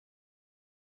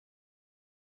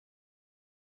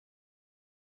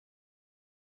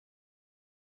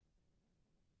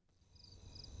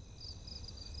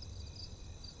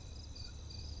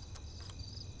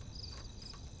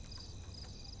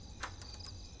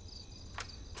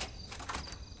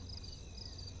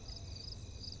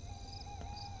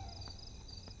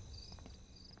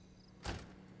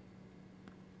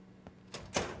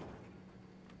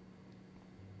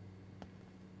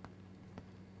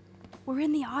We're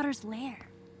in the otter's lair.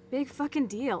 Big fucking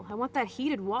deal. I want that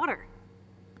heated water.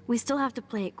 We still have to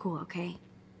play it cool, okay?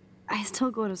 I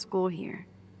still go to school here.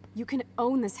 You can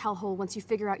own this hellhole once you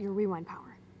figure out your rewind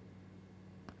power.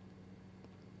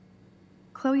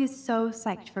 Chloe is so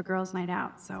psyched for girls' night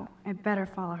out, so I better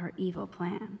follow her evil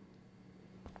plan.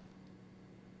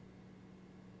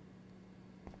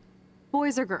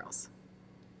 Boys or girls?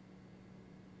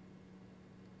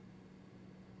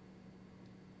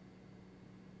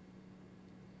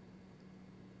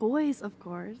 Boys, of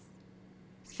course.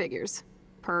 Figures.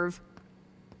 Perv.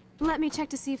 Let me check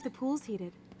to see if the pool's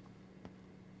heated.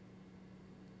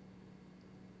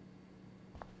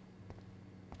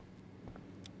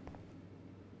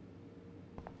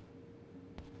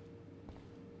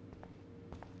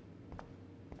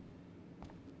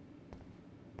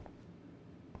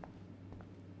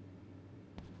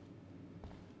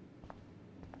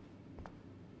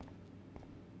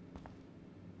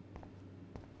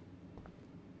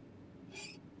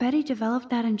 Betty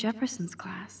developed that in Jefferson's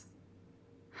class.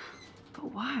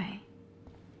 But why?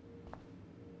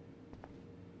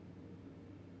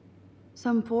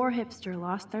 Some poor hipster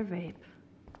lost their vape.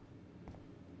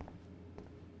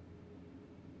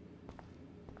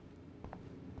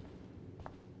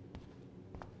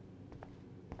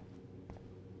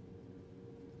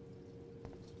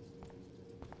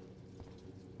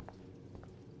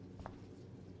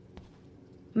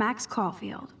 Max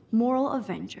Caulfield, moral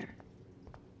avenger.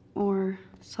 Or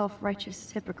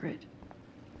self-righteous hypocrite.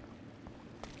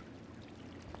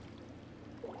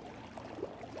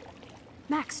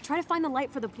 Max, try to find the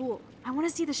light for the pool. I want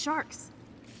to see the sharks.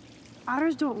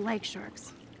 Otters don't like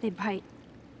sharks. They bite.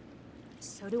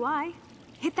 So do I.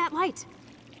 Hit that light.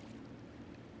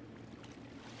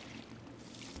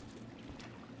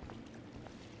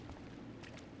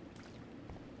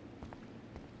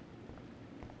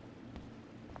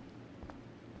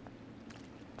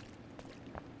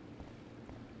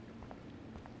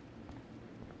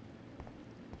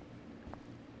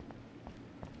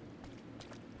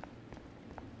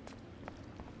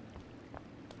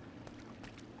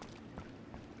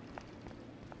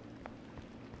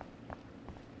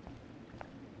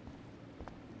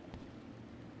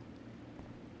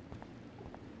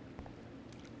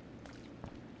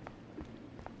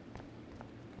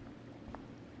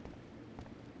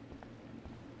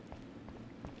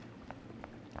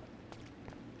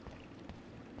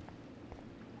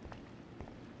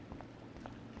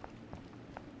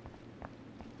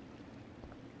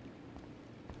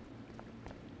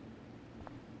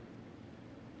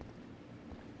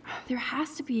 There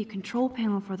has to be a control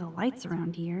panel for the lights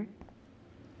around here.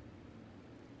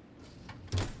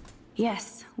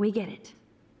 Yes, we get it.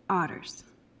 Otters.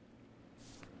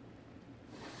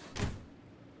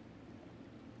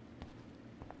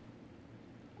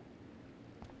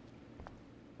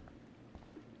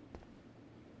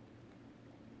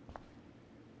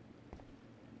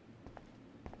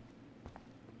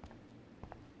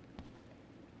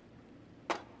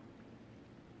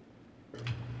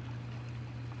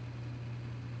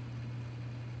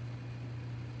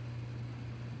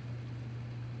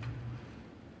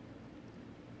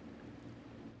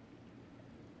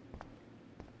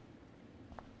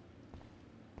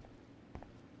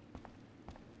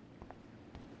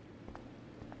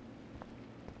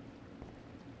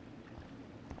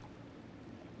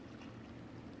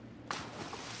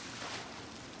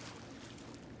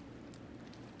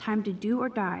 Time to do or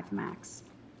dive, Max.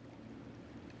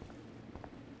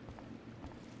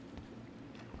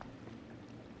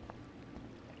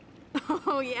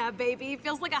 Oh yeah, baby.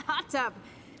 Feels like a hot tub.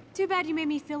 Too bad you made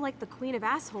me feel like the queen of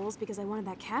assholes because I wanted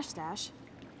that cash stash.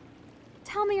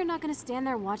 Tell me you're not gonna stand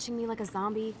there watching me like a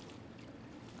zombie.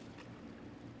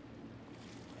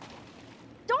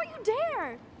 Don't you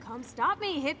dare! Come stop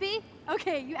me, hippie!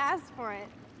 Okay, you asked for it.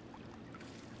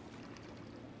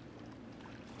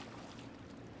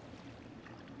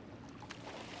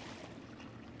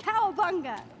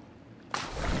 Cowabunga!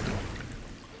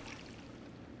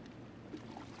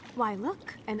 Why,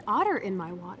 look, an otter in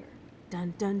my water.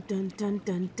 Dun dun dun dun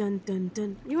dun dun dun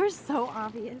dun. You're so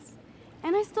obvious.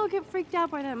 And I still get freaked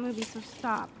out by that movie, so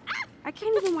stop. I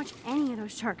can't even watch any of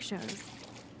those shark shows.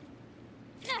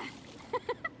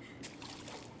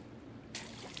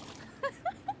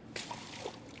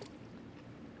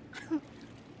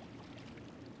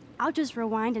 I'll just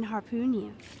rewind and harpoon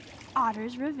you.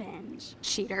 Otter's revenge.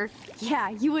 Cheater. Yeah,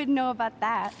 you wouldn't know about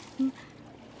that.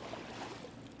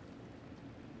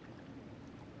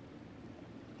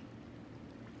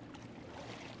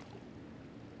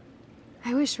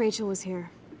 I wish Rachel was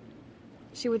here.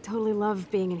 She would totally love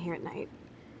being in here at night.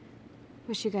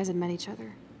 Wish you guys had met each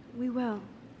other. We will.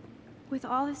 With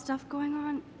all this stuff going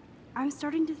on, I'm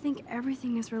starting to think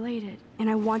everything is related, and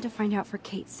I want to find out for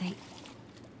Kate's sake.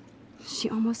 She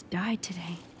almost died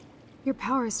today. Your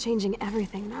power is changing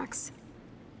everything, Max.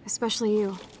 Especially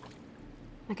you.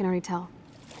 I can already tell.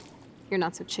 You're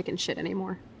not so chicken shit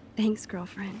anymore. Thanks,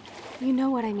 girlfriend. You know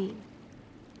what I mean.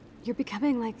 You're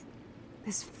becoming like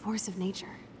this force of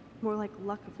nature. More like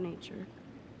luck of nature.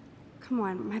 Come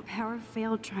on, my power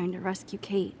failed trying to rescue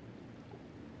Kate.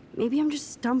 Maybe I'm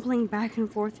just stumbling back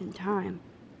and forth in time.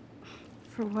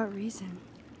 For what reason?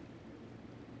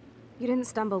 You didn't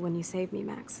stumble when you saved me,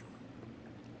 Max.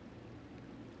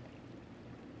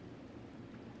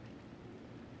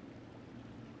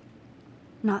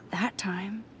 Not that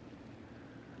time.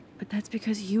 But that's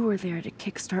because you were there to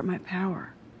kickstart my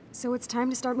power. So it's time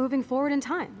to start moving forward in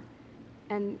time.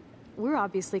 And we're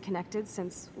obviously connected,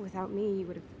 since without me, you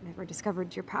would have never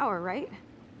discovered your power, right?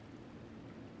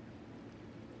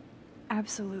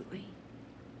 Absolutely.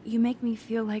 You make me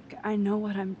feel like I know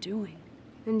what I'm doing.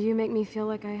 And you make me feel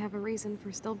like I have a reason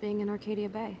for still being in Arcadia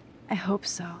Bay. I hope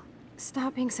so.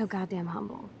 Stop being so goddamn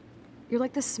humble. You're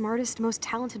like the smartest, most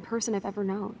talented person I've ever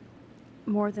known.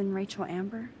 More than Rachel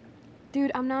Amber?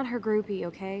 Dude, I'm not her groupie,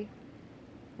 okay?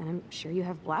 And I'm sure you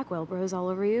have Blackwell bros all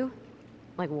over you.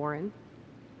 Like Warren.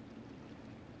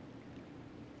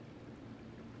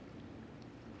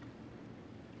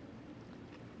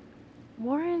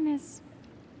 Warren is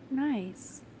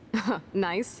nice.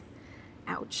 Nice?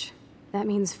 Ouch. That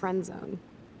means friend zone.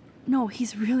 No,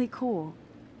 he's really cool.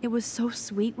 It was so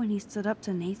sweet when he stood up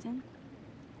to Nathan.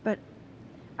 But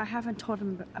I haven't told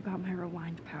him about my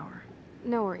rewind power.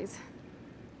 No worries.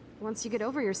 Once you get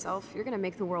over yourself, you're gonna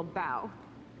make the world bow.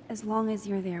 As long as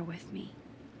you're there with me.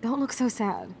 Don't look so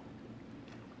sad.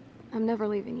 I'm never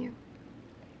leaving you.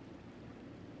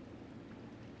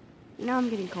 Now I'm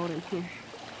getting cold in here.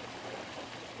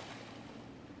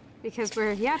 Because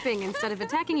we're yapping instead of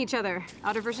attacking each other,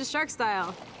 otter versus shark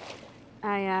style.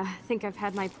 I think I've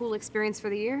had my pool experience for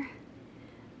the year.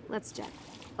 Let's jet.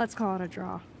 Let's call it a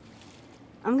draw.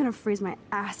 I'm gonna freeze my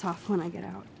ass off when I get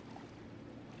out.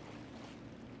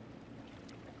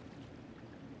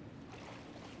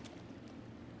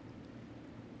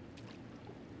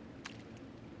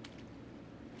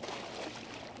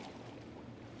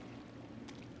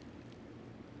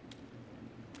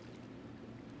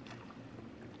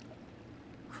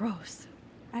 Gross.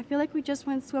 I feel like we just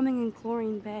went swimming in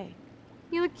Chlorine Bay.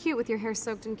 You look cute with your hair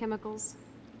soaked in chemicals.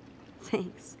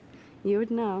 Thanks. You would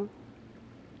know.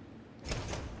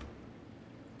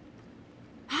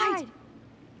 Hide!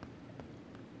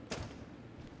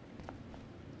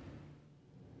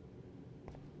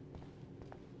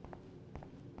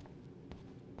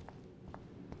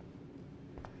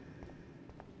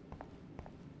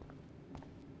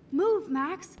 Move,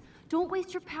 Max! Don't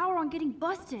waste your power on getting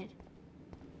busted.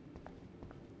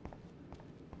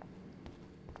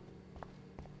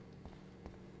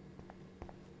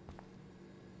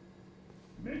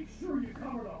 Make sure you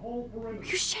cover the whole perimeter. Are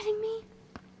you shitting me?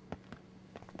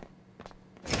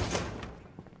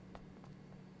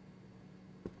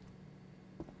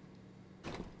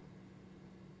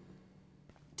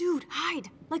 Dude, hide!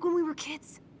 Like when we were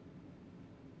kids.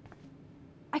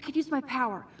 I could use my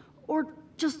power, or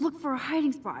just look for a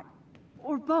hiding spot,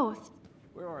 or both.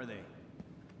 Where are they?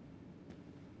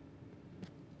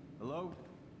 Hello?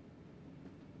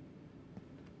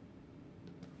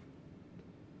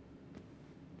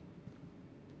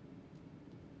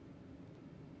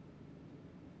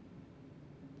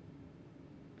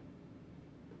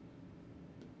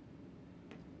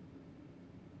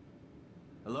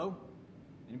 Hello?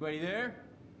 Anybody there?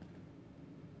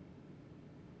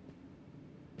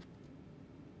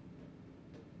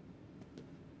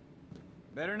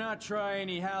 Better not try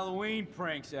any Halloween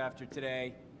pranks after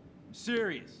today. I'm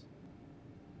serious.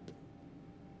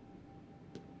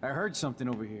 I heard something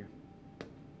over here.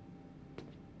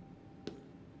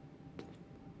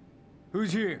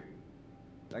 Who's here?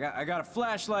 I got a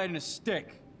flashlight and a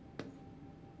stick.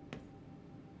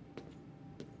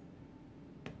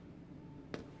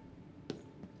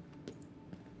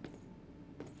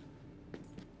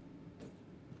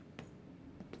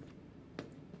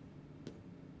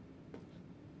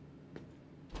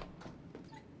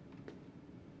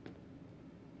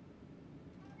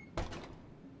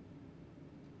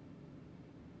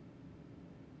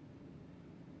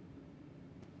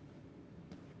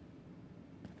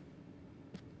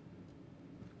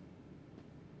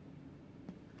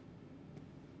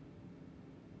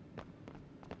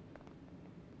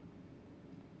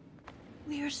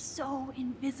 We are so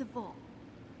invisible.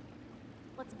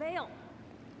 Let's bail.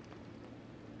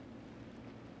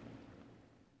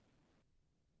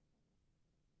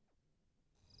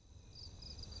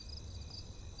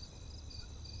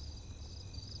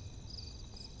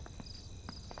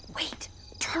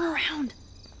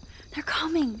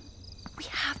 coming. We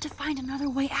have to find another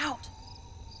way out.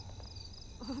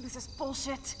 Oh, this is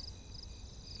bullshit.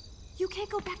 You can't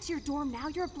go back to your dorm now.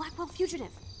 You're a Blackwell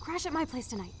fugitive. Crash at my place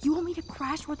tonight. You want me to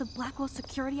crash where the Blackwell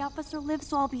security officer lives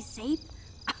so I'll be safe?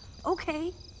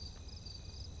 Okay.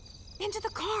 Into the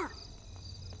car.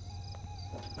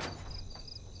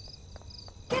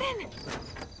 Get in.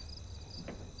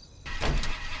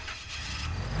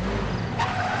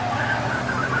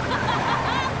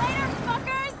 Later,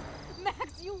 fuckers!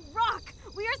 Max, you rock!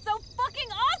 We are so fucking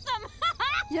awesome!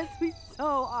 Yes, we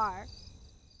so are.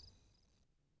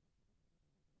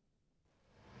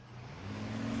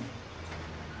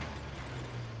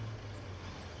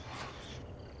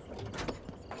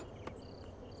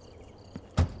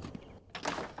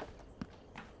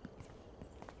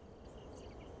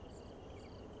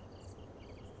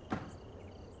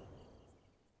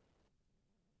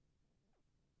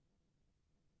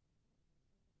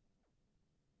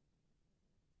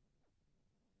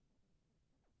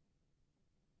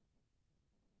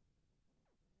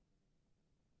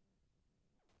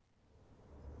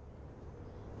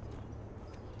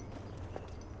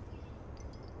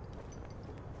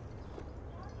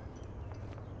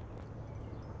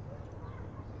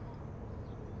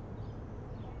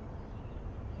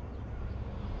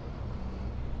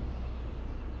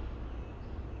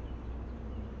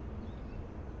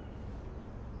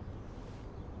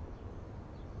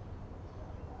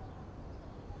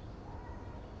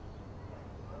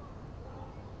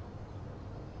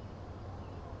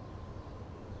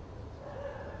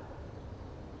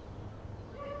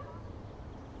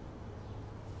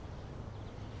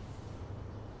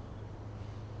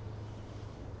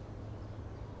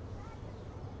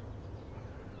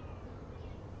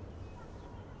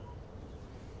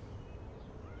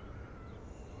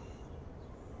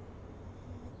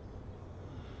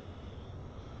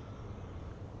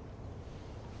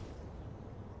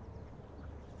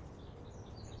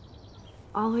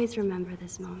 Always remember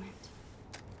this moment.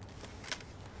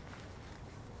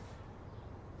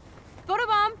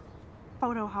 Photobomb!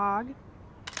 Photo hog.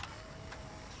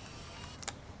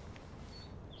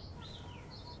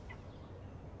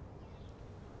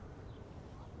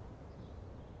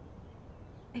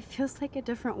 It feels like a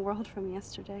different world from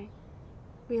yesterday.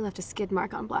 We left a skid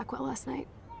mark on Blackwell last night.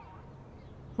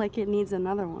 Like it needs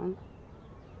another one.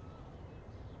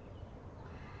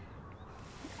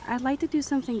 I'd like to do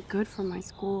something good for my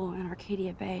school in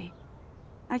Arcadia Bay.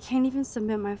 I can't even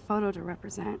submit my photo to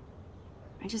represent.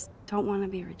 I just don't want to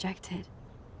be rejected.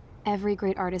 Every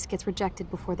great artist gets rejected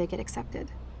before they get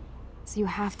accepted. So you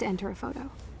have to enter a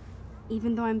photo.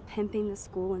 Even though I'm pimping the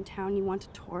school in town you want to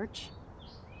torch?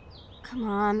 Come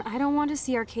on, I don't want to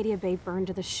see Arcadia Bay burned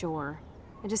to the shore.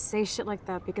 I just say shit like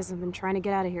that because I've been trying to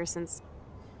get out of here since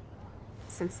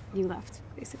you left,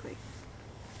 basically.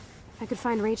 If I could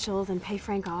find Rachel, then pay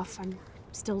Frank off, I'm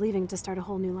still leaving to start a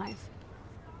whole new life.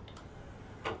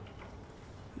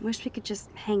 Wish we could just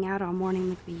hang out all morning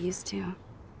like we used to.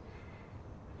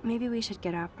 Maybe we should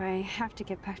get up. I have to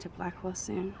get back to Blackwell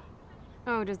soon.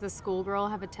 Oh, does the schoolgirl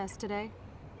have a test today?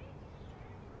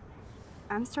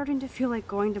 I'm starting to feel like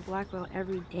going to Blackwell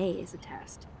every day is a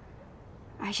test.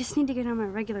 I just need to get on my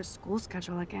regular school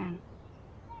schedule again.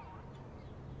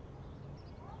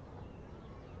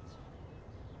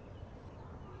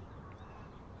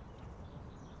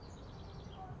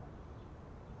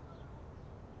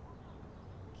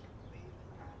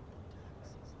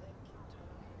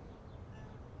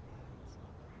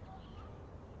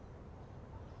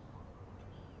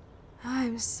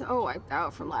 I'm so wiped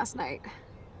out from last night.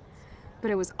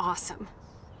 But it was awesome.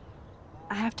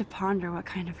 I have to ponder what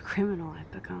kind of criminal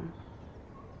I've become.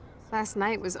 Last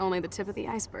night was only the tip of the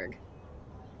iceberg.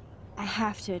 I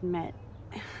have to admit,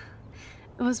 it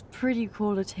was pretty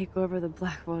cool to take over the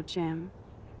Blackwell gym.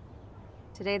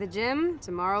 Today the gym,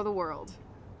 tomorrow the world.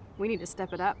 We need to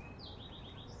step it up.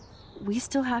 We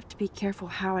still have to be careful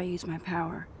how I use my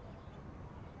power.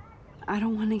 I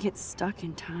don't want to get stuck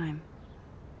in time.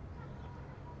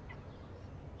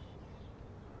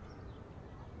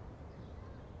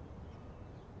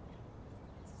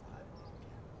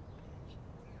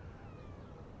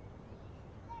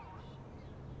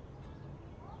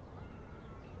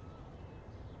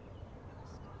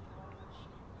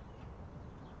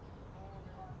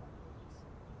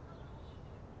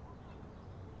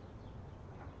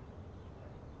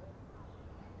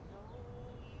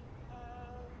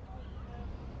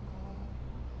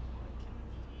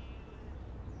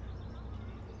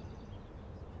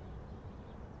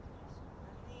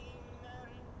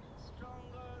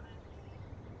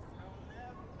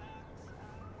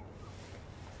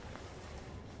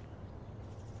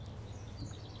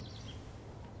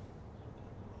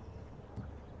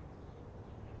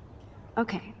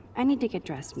 Okay, I need to get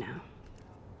dressed now.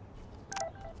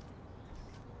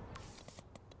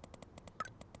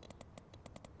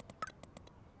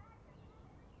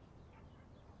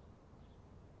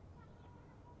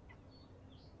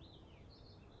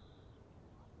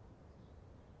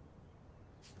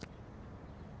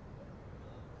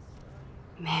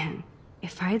 Man,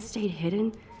 if I had stayed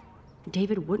hidden,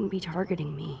 David wouldn't be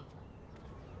targeting me.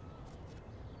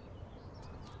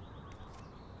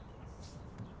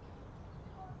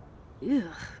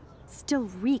 Ugh, still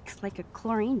reeks like a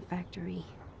chlorine factory.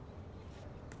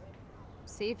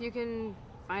 See if you can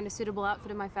find a suitable outfit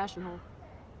in my fashion hole.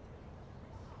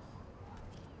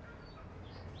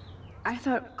 I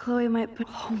thought Chloe might put—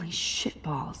 Holy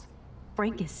shitballs.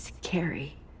 Frank is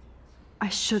scary. I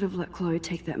should have let Chloe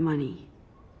take that money.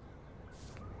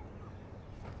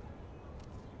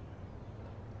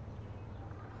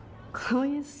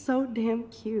 Chloe is so damn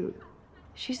cute.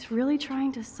 She's really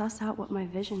trying to suss out what my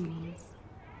vision means.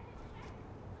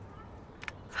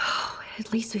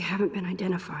 At least we haven't been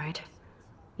identified.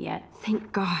 Yet.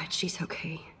 Thank God she's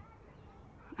okay.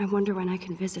 I wonder when I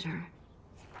can visit her.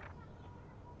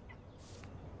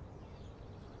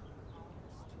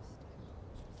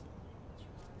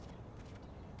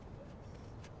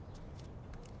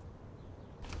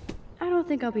 I don't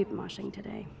think I'll be moshing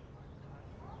today.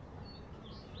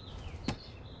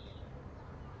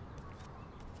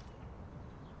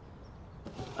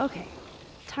 Okay,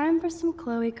 time for some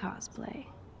Chloe cosplay.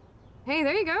 Hey,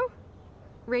 there you go.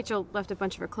 Rachel left a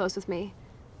bunch of her clothes with me.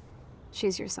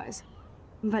 She's your size.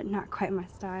 But not quite my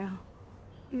style.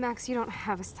 Max, you don't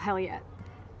have a style yet.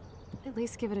 At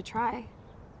least give it a try.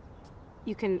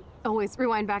 You can always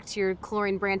rewind back to your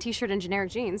chlorine brand t-shirt and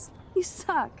generic jeans. You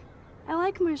suck. I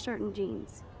like my shirt and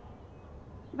jeans.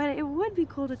 But it would be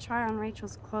cool to try on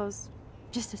Rachel's clothes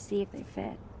just to see if they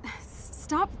fit.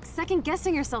 Stop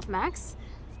second-guessing yourself, Max.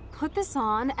 Put this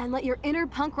on and let your inner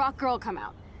punk rock girl come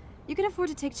out. You can afford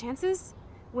to take chances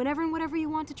whenever and whatever you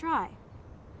want to try.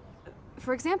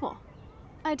 For example,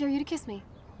 I dare you to kiss me.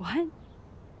 What?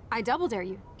 I double dare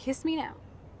you. Kiss me now.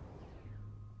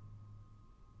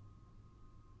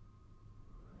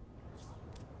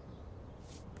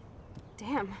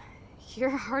 Damn,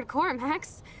 you're hardcore,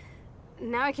 Max.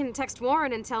 Now I can text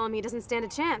Warren and tell him he doesn't stand a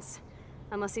chance.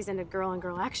 Unless he's into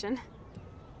girl-on-girl action.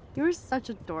 You're such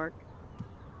a dork.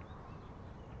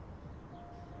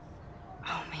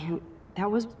 Oh man, that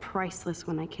was priceless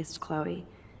when I kissed Chloe.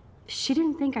 She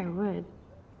didn't think I would.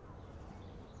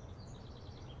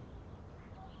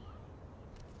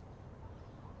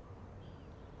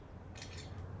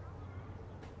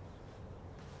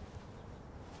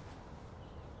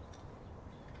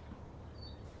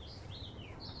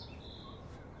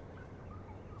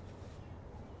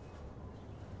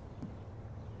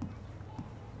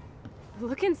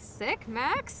 Looking sick,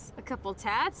 Max? A couple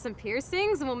tats, some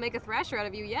piercings, and we'll make a thrasher out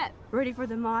of you yet. Ready for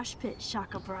the mosh pit,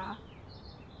 Shaka Bra.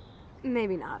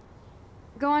 Maybe not.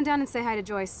 Go on down and say hi to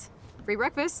Joyce. Free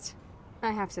breakfast.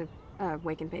 I have to,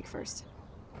 wake and bake first.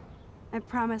 I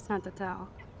promise not to tell.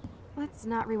 Let's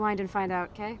not rewind and find out,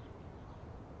 okay?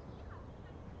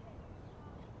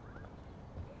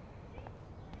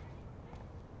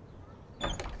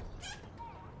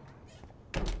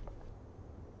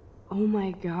 Oh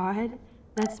my God,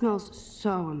 that smells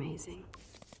so amazing.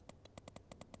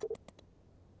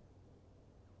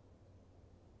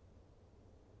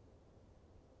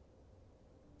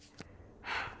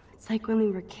 It's like when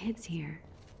we were kids here.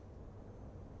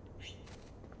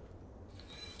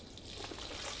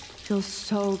 Feels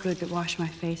so good to wash my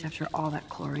face after all that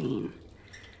chlorine.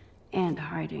 And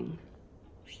hiding.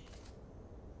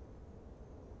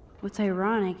 What's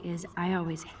ironic is I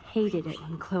always hated it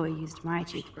when Chloe used my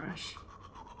toothbrush.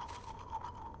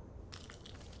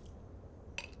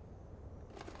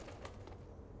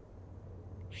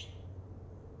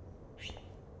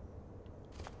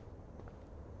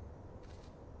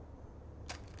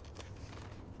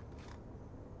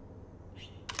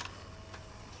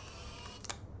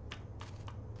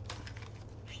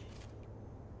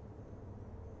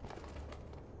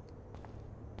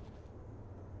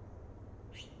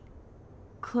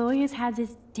 Chloe has had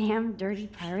this damn dirty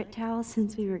pirate towel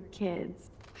since we were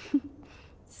kids.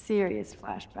 Serious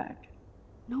flashback.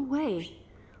 No way.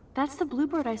 That's the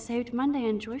bluebird I saved Monday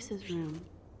in Joyce's room.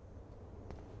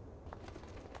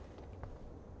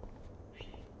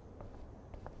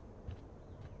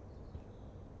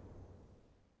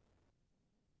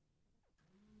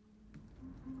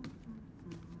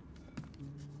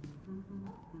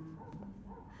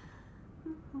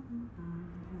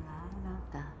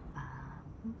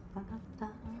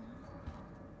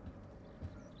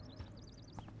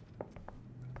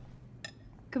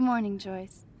 Good morning,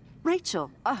 Joyce. Rachel,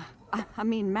 I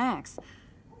mean Max.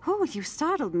 Whew, you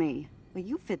startled me. Well,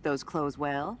 you fit those clothes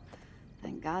well.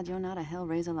 Thank God you're not a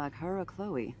hellraiser like her or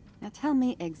Chloe. Now tell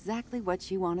me exactly what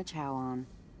you want to chow on.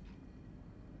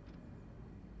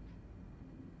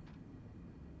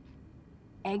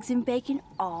 Eggs and bacon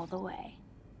all the way.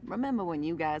 Remember when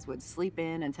you guys would sleep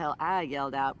in until I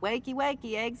yelled out, "Wakey,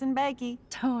 wakey, eggs and bakey"?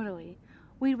 Totally.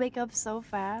 We'd wake up so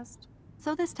fast.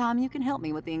 So this time you can help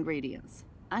me with the ingredients.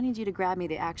 I need you to grab me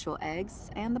the actual eggs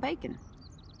and the bacon.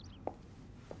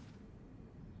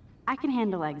 I can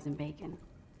handle eggs and bacon.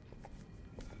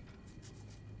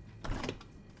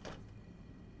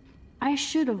 I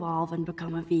should evolve and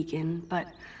become a vegan, but...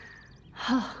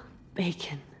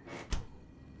 bacon.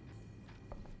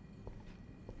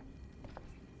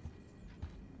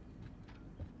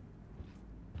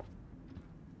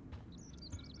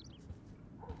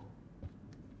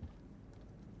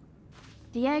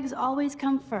 The eggs always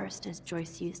come first, as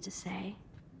Joyce used to say.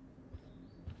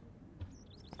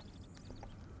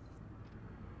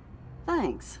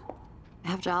 Thanks.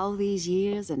 After all these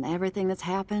years and everything that's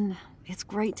happened, it's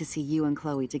great to see you and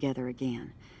Chloe together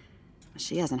again.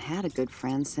 She hasn't had a good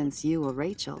friend since you or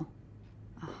Rachel.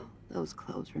 Oh, those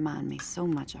clothes remind me so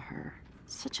much of her.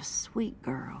 Such a sweet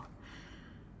girl.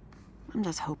 I'm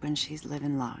just hoping she's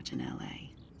living large in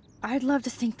L.A. I'd love to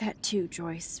think that too,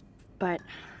 Joyce, but...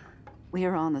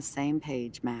 We're on the same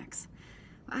page, Max.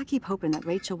 I keep hoping that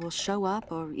Rachel will show up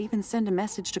or even send a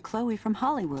message to Chloe from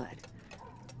Hollywood.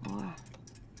 Or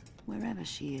wherever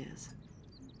she is.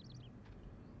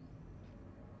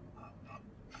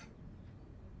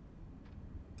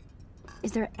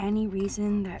 Is there any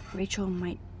reason that Rachel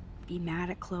might be mad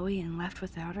at Chloe and left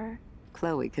without her?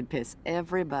 Chloe could piss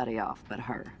everybody off but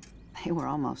her. They were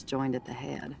almost joined at the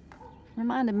head.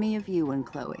 Reminded me of you and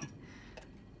Chloe.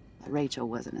 But Rachel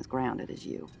wasn't as grounded as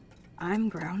you. I'm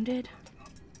grounded?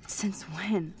 Since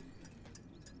when?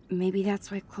 Maybe that's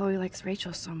why Chloe likes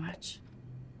Rachel so much.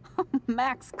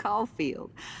 Max Caulfield,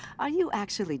 are you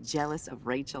actually jealous of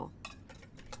Rachel?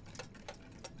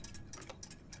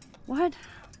 What?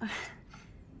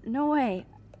 No way.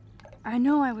 I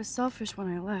know I was selfish when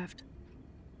I left.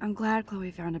 I'm glad Chloe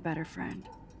found a better friend.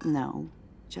 No,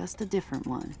 just a different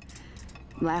one.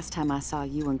 Last time I saw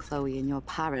you and Chloe in your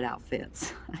pirate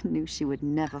outfits, I knew she would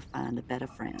never find a better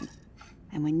friend.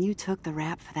 And when you took the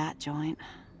rap for that joint,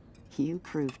 you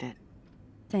proved it.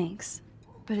 Thanks.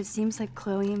 But it seems like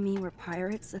Chloe and me were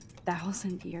pirates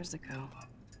 1,000 years ago.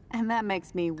 And that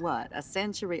makes me what, a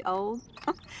century old?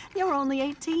 You're only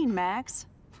 18, Max.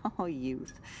 Oh,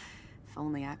 youth. If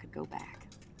only I could go back.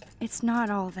 It's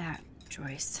not all that,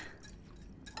 Joyce.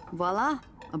 Voila,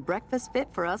 a breakfast fit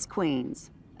for us queens.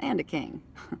 And a king.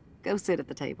 Go sit at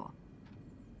the table.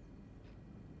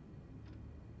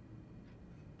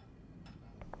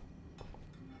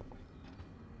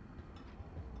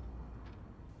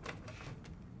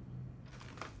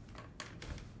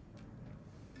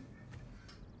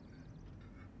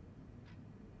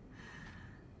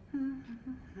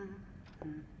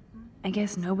 I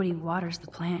guess nobody waters the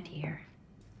plant here.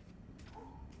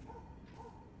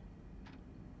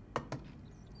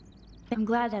 I'm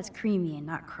glad that's creamy and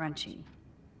not crunchy.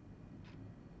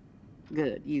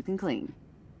 Good, you can clean.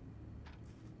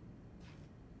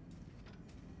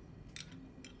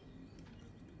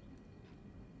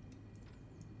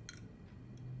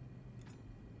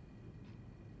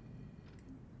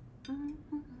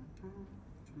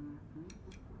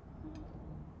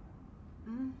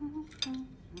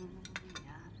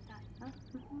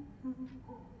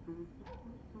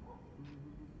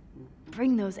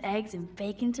 Bring those eggs and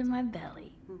bacon to my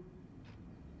belly.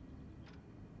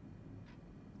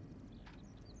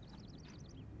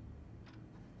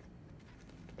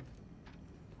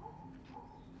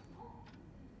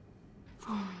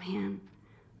 Oh man,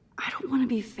 I don't want to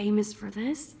be famous for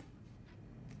this.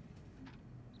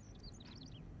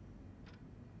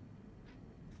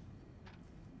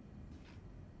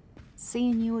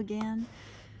 Seeing you again,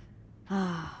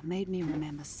 made me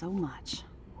remember so much.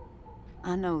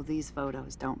 I know these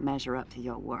photos don't measure up to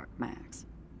your work, Max.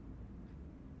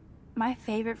 My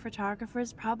favorite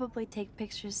photographers probably take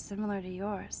pictures similar to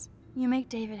yours. You make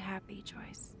David happy,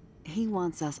 Joyce. He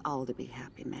wants us all to be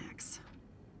happy, Max.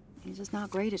 He's just not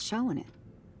great at showing it.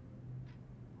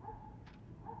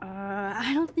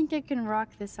 I don't think I can rock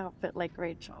this outfit like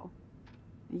Rachel.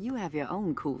 You have your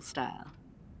own cool style.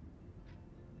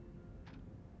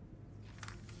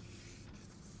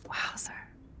 Wowzer.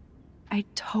 I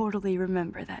totally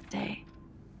remember that day.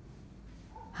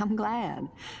 I'm glad.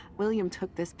 William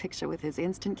took this picture with his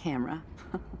instant camera.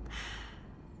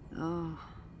 Oh,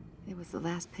 it was the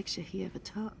last picture he ever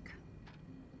took.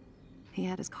 He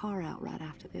had his car out right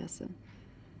after this,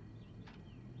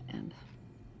 and...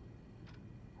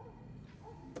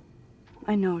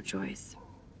 I know, Joyce.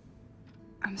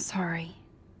 I'm sorry.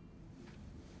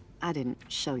 I didn't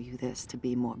show you this to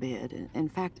be morbid. In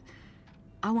fact,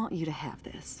 I want you to have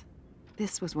this.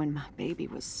 This was when my baby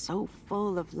was so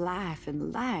full of life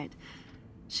and light.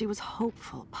 She was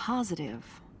hopeful, positive,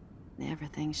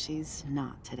 everything she's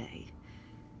not today.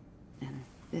 And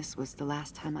this was the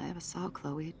last time I ever saw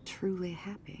Chloe truly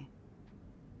happy.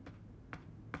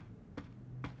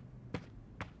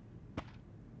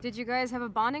 Did you guys have a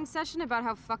bonding session about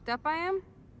how fucked up I am?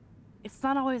 It's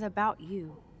not always about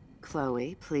you.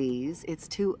 Chloe, please. It's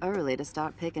too early to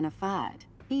start picking a fight.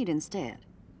 Eat instead.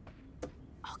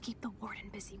 I'll keep the warden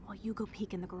busy while you go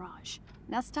peek in the garage.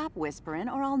 Now stop whispering,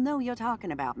 or I'll know you're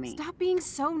talking about me. Stop being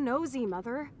so nosy,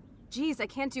 Mother. Jeez, I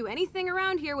can't do anything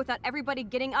around here without everybody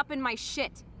getting up in my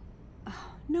shit.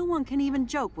 No one can even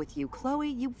joke with you, Chloe.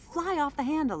 You fly off the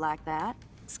handle like that.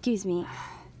 Excuse me.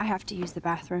 I have to use the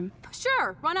bathroom.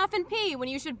 Sure, run off and pee when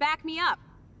you should back me up.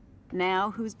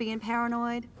 Now who's being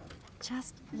paranoid?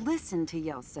 Just listen to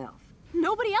yourself.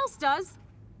 Nobody else does.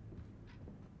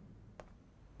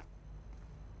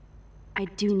 I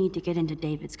do need to get into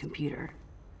David's computer.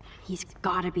 He's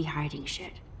gotta be hiding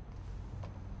shit.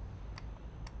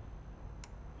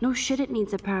 No shit, it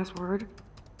needs a password.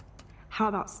 How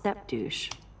about step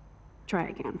douche? Try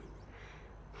again.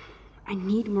 I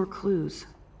need more clues.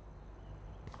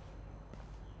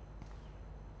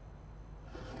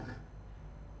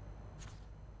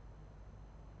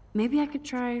 Maybe I could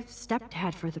try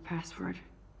stepdad for the password.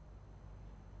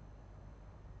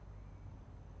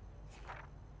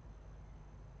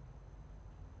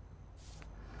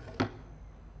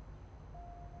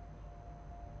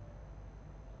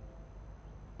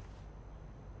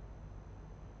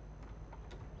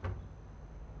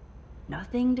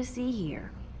 Nothing to see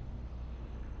here.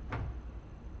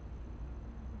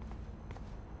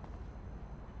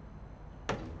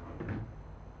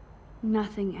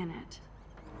 Nothing in it.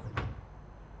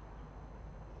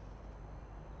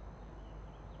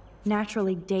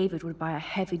 Naturally, David would buy a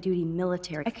heavy-duty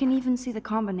military. I can even see the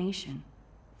combination.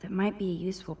 That might be a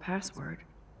useful password.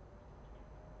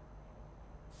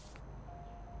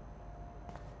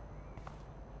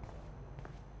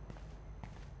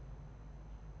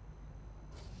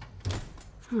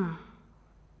 Huh.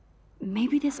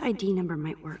 Maybe this ID number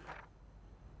might work.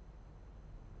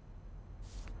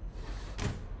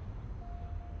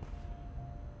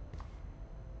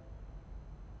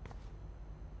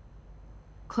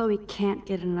 Chloe can't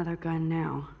get another gun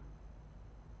now.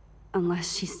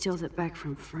 Unless she steals it back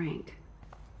from Frank.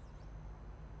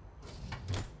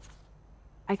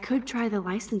 I could try the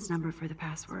license number for the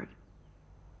password.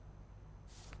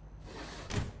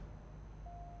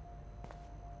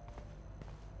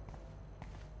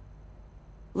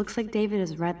 Looks like David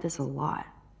has read this a lot.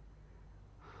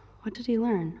 What did he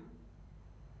learn?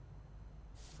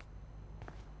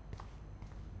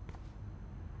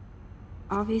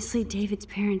 Obviously, David's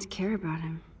parents care about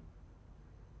him.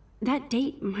 That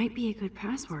date might be a good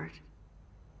password.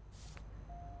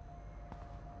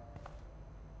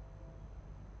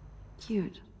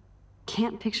 Cute.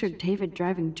 Can't picture David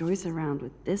driving Joyce around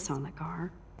with this on the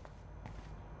car.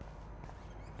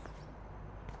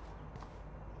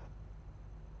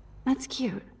 That's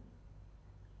cute.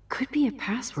 Could be a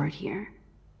password here.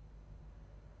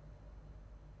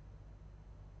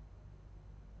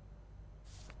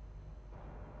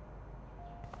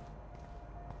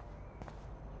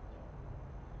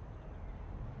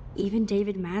 Even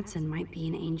David Madsen might be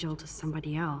an angel to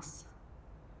somebody else.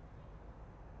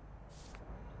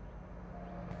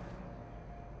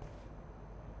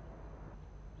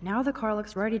 Now the car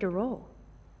looks ready to roll.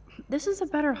 This is a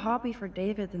better hobby for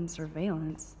David than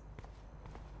surveillance.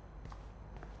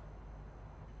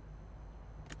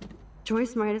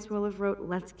 Joyce might as well have wrote,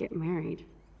 "Let's get married."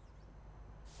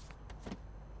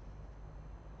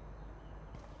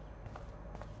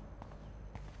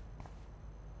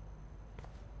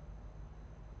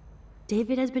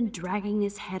 David has been dragging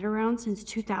his head around since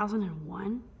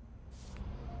 2001?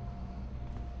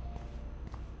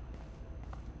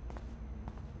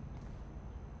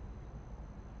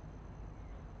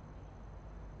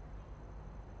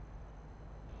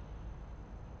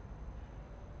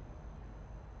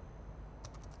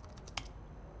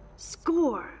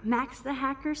 Score! Max the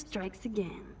hacker strikes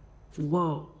again.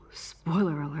 Whoa,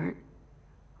 spoiler alert.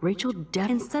 Rachel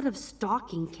instead of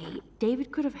stalking Kate,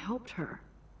 David could have helped her.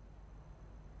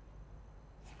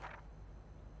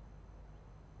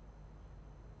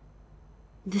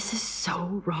 This is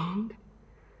so wrong.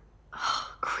 Ugh,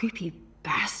 creepy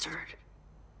bastard.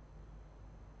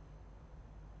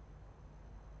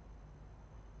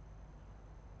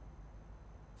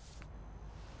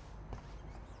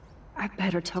 I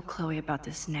better tell Chloe about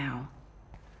this now.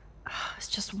 It's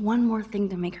just one more thing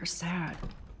to make her sad.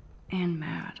 And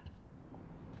mad.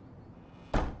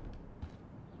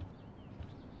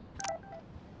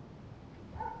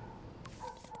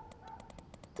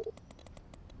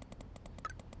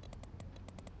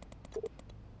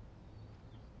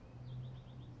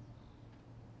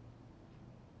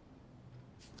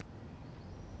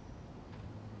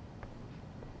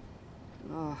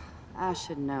 Oh, I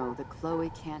should know that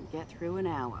Chloe can't get through an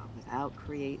hour without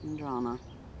creating drama.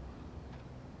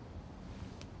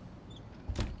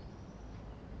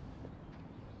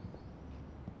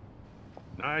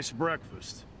 Nice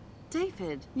breakfast.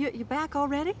 David, you back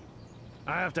already?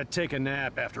 I have to take a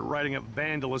nap after writing up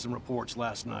vandalism reports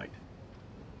last night.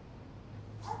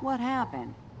 What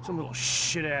happened? Some little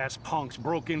shit-ass punks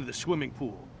broke into the swimming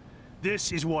pool.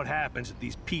 This is what happens at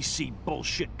these PC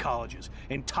bullshit colleges.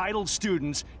 Entitled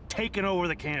students taking over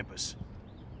the campus.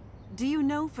 Do you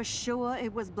know for sure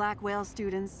it was Blackwell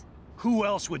students? Who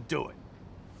else would do it?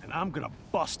 And I'm gonna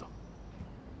bust them.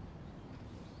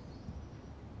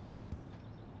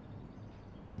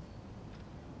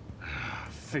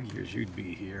 Figures you'd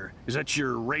be here. Is that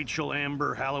your Rachel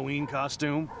Amber Halloween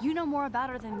costume? You know more about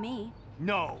her than me.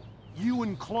 No. You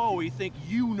and Chloe think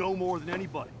you know more than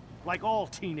anybody. Like all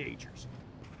teenagers.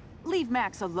 Leave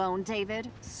Max alone,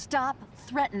 David. Stop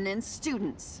threatening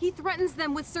students. He threatens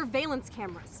them with surveillance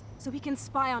cameras, so he can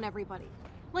spy on everybody.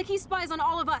 Like he spies on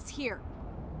all of us here.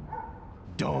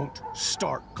 Don't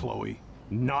start, Chloe.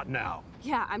 Not now.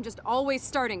 Yeah, I'm just always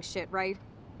starting shit, right?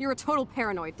 You're a total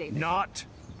paranoid, David. Not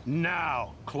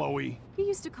now, Chloe. You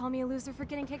used to call me a loser for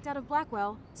getting kicked out of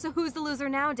Blackwell. So who's the loser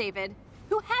now, David?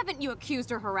 Who haven't you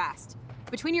accused or harassed?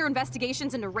 Between your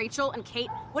investigations into Rachel and Kate,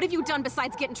 what have you done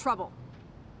besides get in trouble?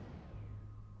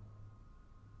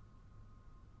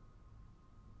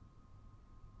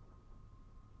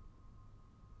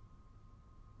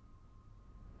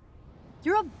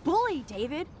 You're a bully,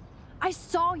 David. I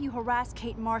saw you harass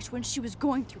Kate Marsh when she was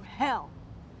going through hell.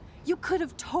 You could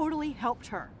have totally helped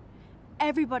her.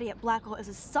 Everybody at Blackwell is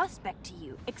a suspect to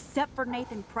you, except for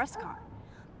Nathan Prescott.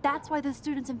 That's why the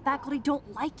students and faculty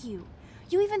don't like you.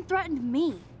 You even threatened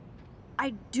me. I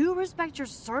do respect your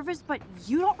service, but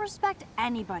you don't respect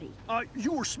anybody.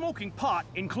 You were smoking pot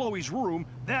in Chloe's room.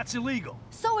 That's illegal.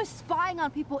 So is spying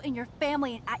on people in your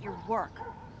family and at your work.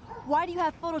 Why do you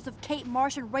have photos of Kate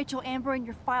Marsh and Rachel Amber in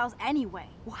your files anyway?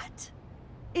 What?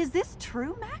 Is this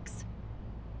true, Max?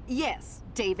 Yes,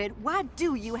 David. Why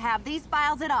do you have these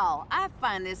files at all? I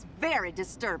find this very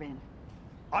disturbing.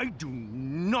 I do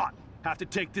not have to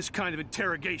take this kind of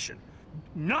interrogation.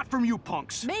 Not from you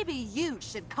punks. Maybe you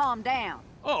should calm down.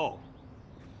 Oh,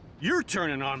 you're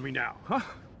turning on me now, huh?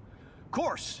 Of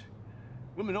course.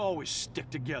 Women always stick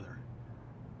together.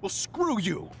 Well, screw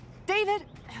you. David,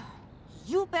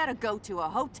 you better go to a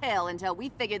hotel until we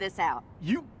figure this out.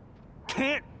 You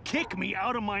can't kick me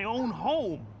out of my own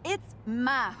home. It's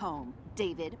my home,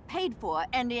 David. Paid for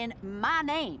and in my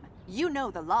name. You know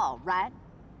the law, right?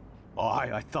 Oh,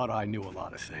 I thought I knew a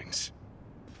lot of things.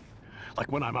 Like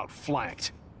when I'm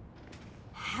outflanked.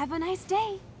 Have a nice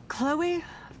day. Chloe,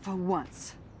 for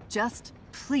once, just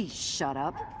please shut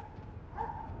up.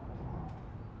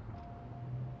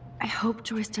 I hope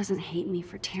Joyce doesn't hate me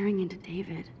for tearing into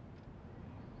David.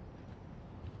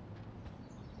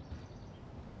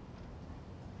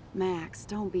 Max,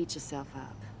 don't beat yourself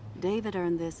up. David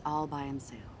earned this all by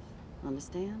himself.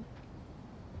 Understand?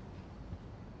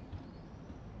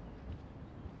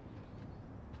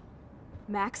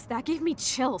 Max, that gave me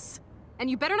chills. And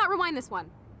you better not rewind this one.